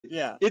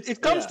Yeah.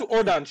 It comes to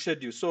order and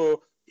schedule.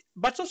 So,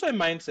 but it's also a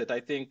mindset. I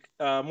think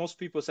most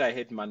people say I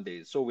hate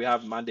Mondays. So we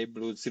have Monday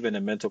blues, even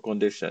a mental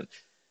condition.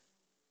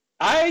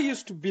 I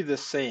used to be the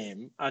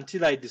same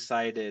until I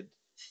decided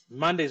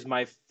Monday is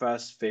my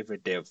first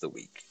favorite day of the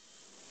week.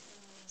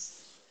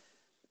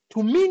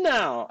 To me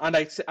now,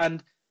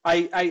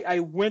 I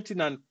went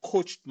in and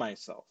coached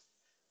myself.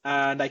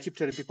 And I keep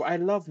telling people, I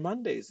love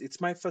Mondays. It's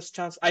my first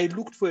chance. I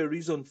looked for a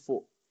reason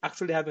for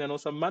actually having an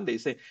awesome Monday,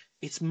 saying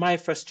it's my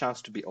first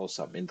chance to be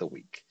awesome in the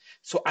week.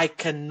 So I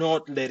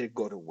cannot let it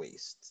go to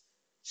waste.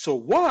 So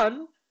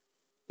one,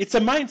 it's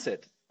a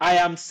mindset. I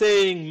am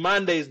saying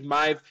Monday is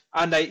my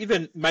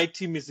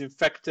team is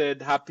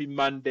infected. Happy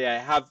Monday. I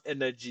have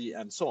energy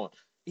and so on.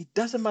 It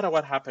doesn't matter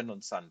what happened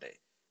on Sunday,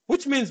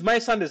 which means my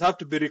Sundays have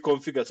to be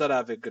reconfigured so that I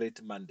have a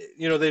great Monday.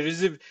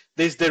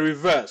 There's the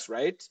reverse,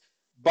 right?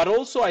 But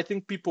also, I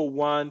think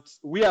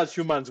we as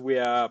humans, we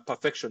are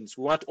perfectionists.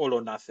 We want all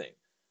or nothing.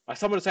 Like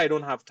someone say, I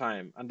don't have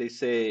time. And they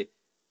say,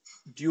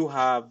 do you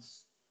have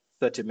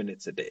 30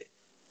 minutes a day?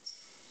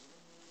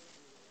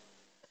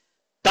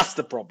 That's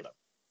the problem.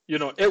 We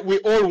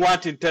all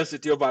want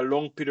intensity over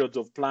long periods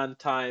of planned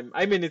time.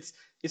 I mean, it's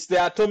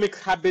the atomic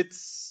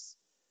habits,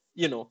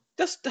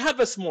 just have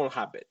a small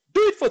habit.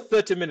 Do it for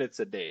 30 minutes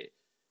a day.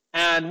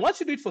 And once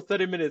you do it for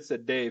 30 minutes a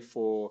day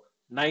for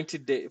 90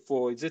 days,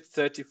 for is it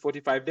 30,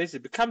 45 days,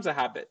 it becomes a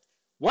habit.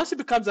 Once it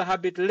becomes a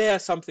habit, layer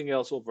something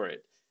else over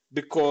it,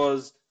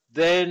 because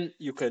then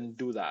you can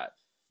do that.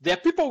 There are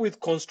people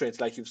with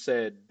constraints, like you've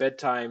said,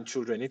 bedtime,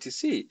 children,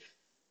 etc.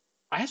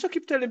 I also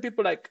keep telling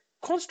people, like,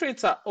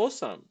 constraints are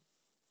awesome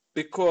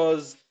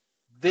because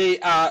they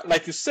are,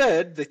 like you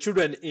said, the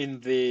children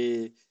in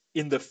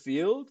the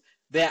field,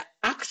 they're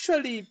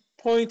actually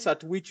points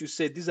at which you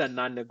say these are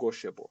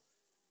non-negotiable.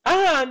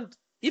 And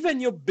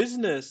even your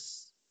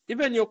business,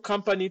 even your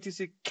company,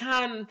 etc.,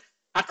 can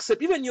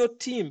accept, even your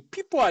team.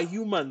 People are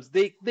humans.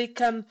 They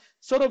can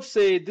sort of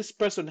say this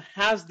person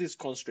has this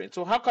constraint.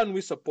 So how can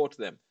we support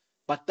them?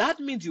 But that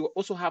means you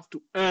also have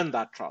to earn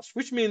that trust,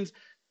 which means,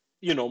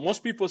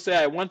 most people say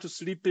I want to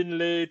sleep in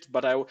late,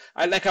 but I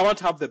want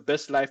to have the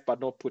best life, but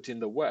not put in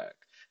the work.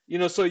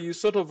 So you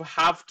sort of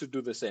have to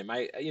do the same.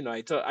 My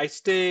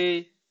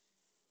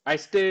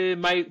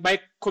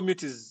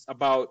commute is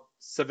about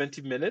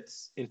 70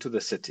 minutes into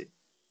the city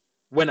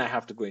when I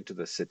have to go into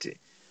the city.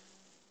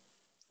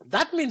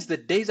 That means the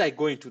days I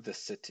go into the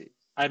city,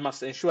 I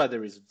must ensure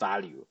there is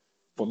value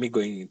for me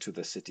going into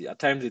the city. At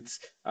times it's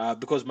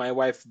because my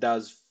wife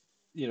does,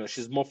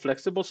 she's more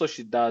flexible, so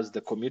she does the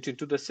commute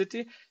into the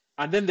city.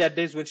 And then there are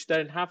days when she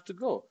doesn't have to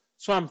go.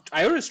 So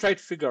I always try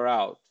to figure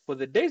out, for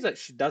the days that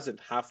she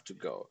doesn't have to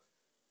go,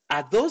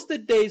 are those the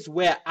days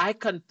where I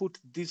can put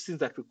these things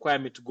that require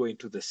me to go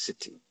into the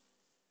city?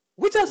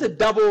 Which has a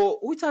double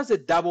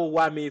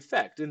whammy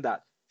effect in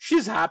that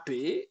she's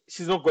happy,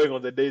 she's not going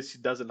on the days she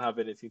doesn't have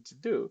anything to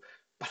do.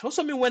 But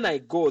also when I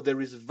go,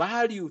 there is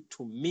value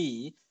to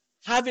me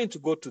having to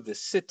go to the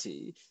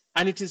city,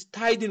 and it is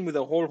tied in with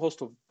a whole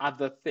host of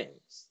other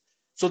things.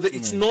 So that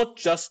it's not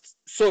just,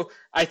 so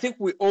I think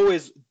we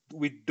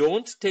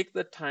don't take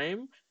the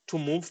time to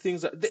move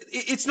things.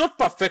 It's not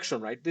perfection,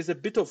 right? There's a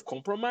bit of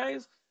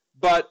compromise,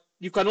 but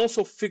you can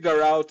also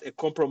figure out a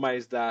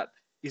compromise that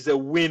is a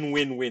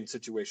win-win-win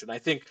situation. I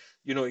think,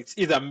 it's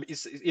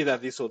either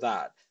this or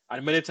that.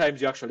 And many times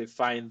you actually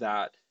find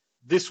that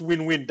this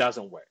win-win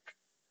doesn't work.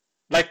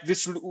 Like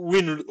this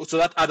win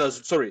that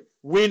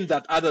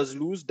others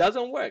lose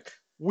doesn't work.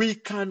 We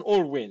can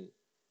all win.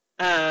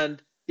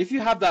 And if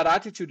you have that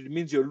attitude, it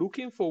means you're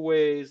looking for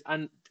ways,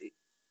 and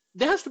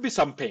there has to be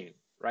some pain,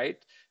 right?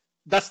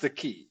 That's the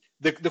key.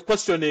 The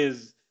question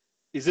is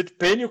it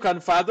pain you can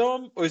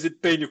fathom, or is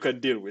it pain you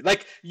can deal with?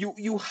 Like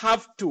you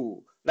have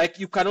to, like,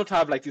 you cannot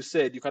have, like you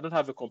said, you cannot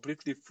have a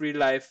completely free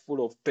life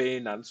full of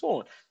pain and so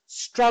on.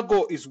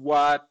 Struggle is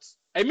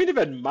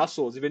even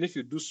muscles, even if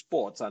you do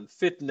sports and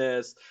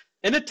fitness,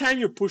 anytime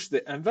you push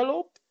the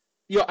envelope,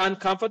 you're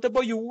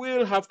uncomfortable, you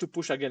will have to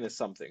push against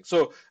something.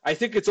 So I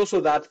think it's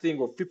also that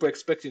thing of people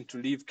expecting to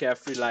live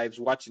carefree lives,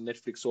 watching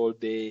Netflix all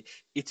day,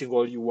 eating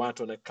all you want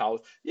on a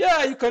couch.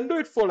 Yeah, you can do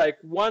it for like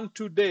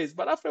 1-2 days,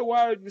 but after a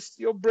while,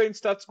 your brain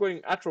starts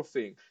going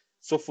atrophying.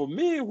 So for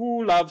me,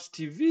 who loves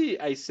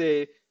TV, I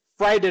say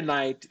Friday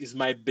night is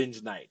my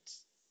binge night.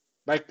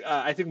 Like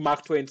I think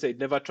Mark Twain said,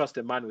 never trust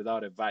a man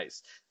without a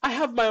vice. I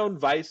have my own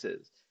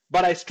vices,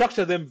 but I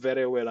structure them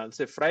very well and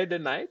say Friday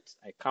night,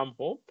 I come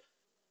home.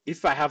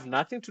 If I have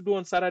nothing to do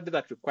on Saturday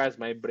that requires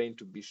my brain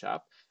to be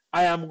sharp,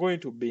 I am going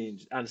to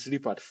binge and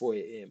sleep at 4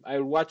 a.m.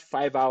 I'll watch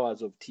 5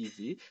 hours of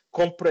TV,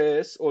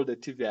 compress all the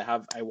TV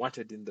I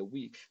wanted in the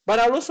week. But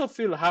I'll also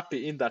feel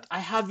happy in that I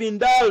have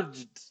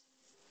indulged.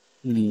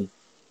 And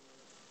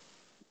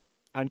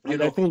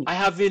I think I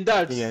have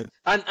indulged. Yeah.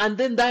 And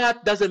then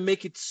that doesn't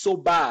make it so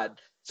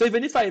bad. So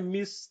even if I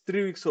miss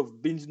 3 weeks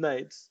of binge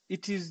nights,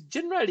 it is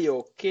generally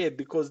okay,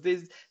 because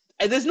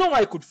there's no way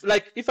I could,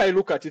 like, if I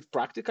look at it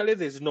practically,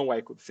 there's no way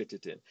I could fit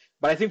it in.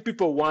 But I think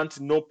people want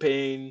no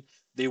pain.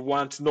 They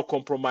want no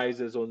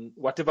compromises on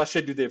whatever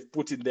schedule they've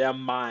put in their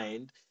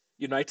mind.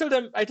 I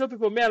tell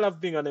people, may I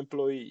love being an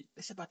employee.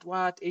 They say, but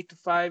what? 8 to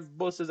 5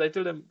 bosses. I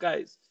tell them,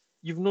 guys,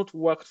 you've not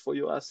worked for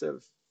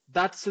yourself.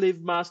 That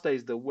slave master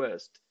is the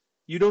worst.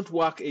 You don't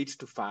work 8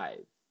 to 5.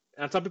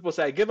 And some people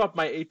say, I gave up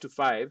my 8 to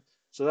 5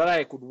 so that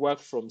I could work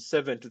from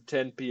 7 to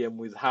 10 p.m.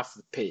 with half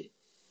the pay.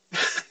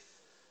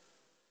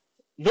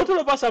 Not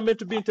all of us are meant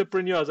to be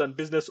entrepreneurs and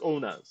business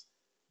owners.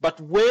 But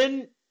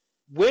when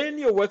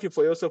you're working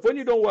for yourself, when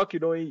you don't work, you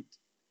don't eat.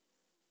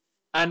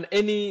 And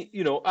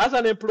as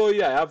an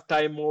employee, I have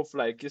time off.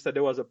 Like yesterday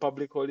was a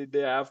public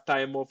holiday. I have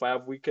time off. I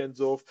have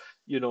weekends off.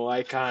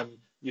 I can,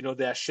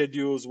 there are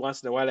schedules.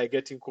 Once in a while, I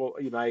get in call.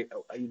 I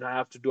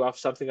have to have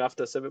something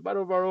after 7. But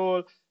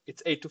overall,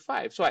 it's 8 to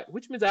 5. So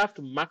which means I have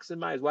to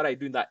maximize what I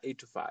do in that 8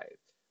 to 5.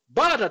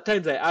 But at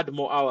times I add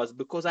more hours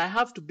because I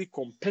have to be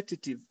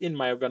competitive in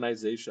my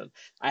organization.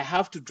 I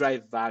have to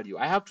drive value.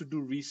 I have to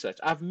do research.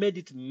 I've made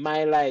it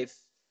my life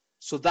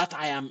so that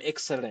I am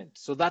excellent,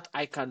 so that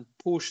I can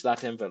push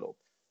that envelope,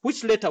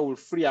 which later will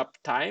free up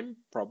time,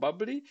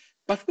 probably,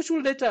 but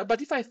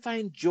if I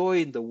find joy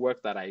in the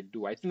work that I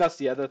do, I think that's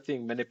the other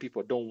thing many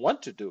people don't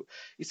want to do.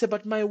 You say,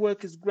 but my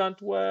work is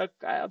grunt work.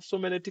 I have so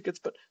many tickets,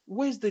 but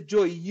where's the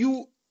joy?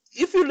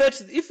 If you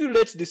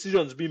let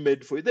decisions be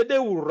made for you, then they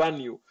will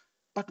run you.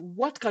 But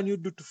what can you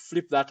do to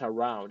flip that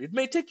around? It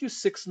may take you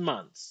 6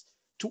 months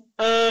to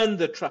earn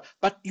the trust,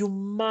 but you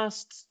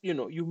must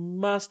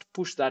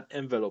push that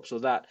envelope so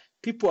that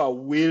people are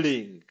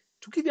willing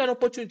to give you an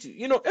opportunity.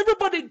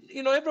 Everybody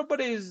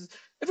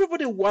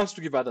wants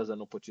to give others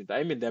an opportunity.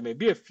 I mean, there may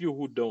be a few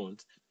who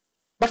don't,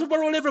 but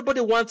overall,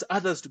 everybody wants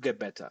others to get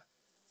better.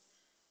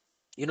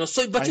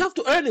 But you have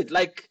to earn it.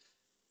 Like,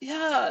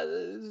 yeah,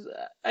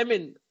 I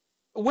mean,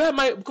 where am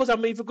I? Because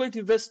if you're going to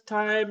invest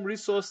time,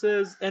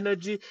 resources,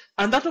 energy,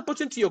 and that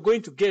opportunity you're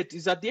going to get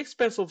is at the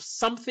expense of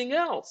something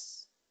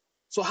else.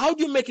 So how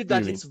do you make it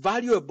that it's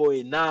valuable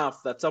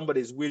enough that somebody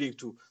is willing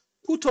to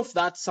put off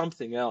that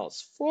something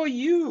else for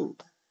you?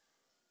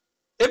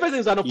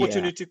 Everything's an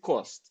opportunity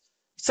cost.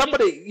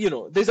 Somebody,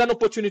 there's an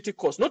opportunity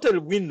cost, not a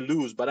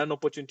win-lose, but an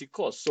opportunity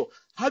cost. So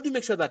how do you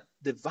make sure that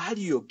the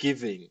value you're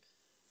giving,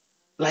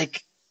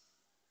 like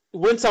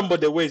when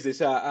somebody weighs, they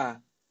say,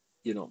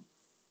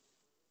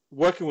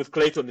 working with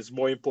Clayton is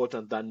more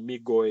important than me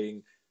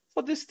going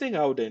for this thing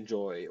I would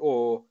enjoy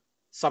or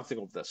something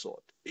of the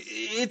sort.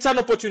 It's an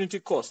opportunity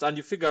cost, and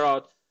you figure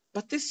out,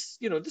 but this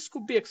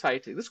could be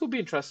exciting. This could be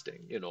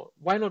interesting.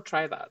 Why not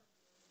try that?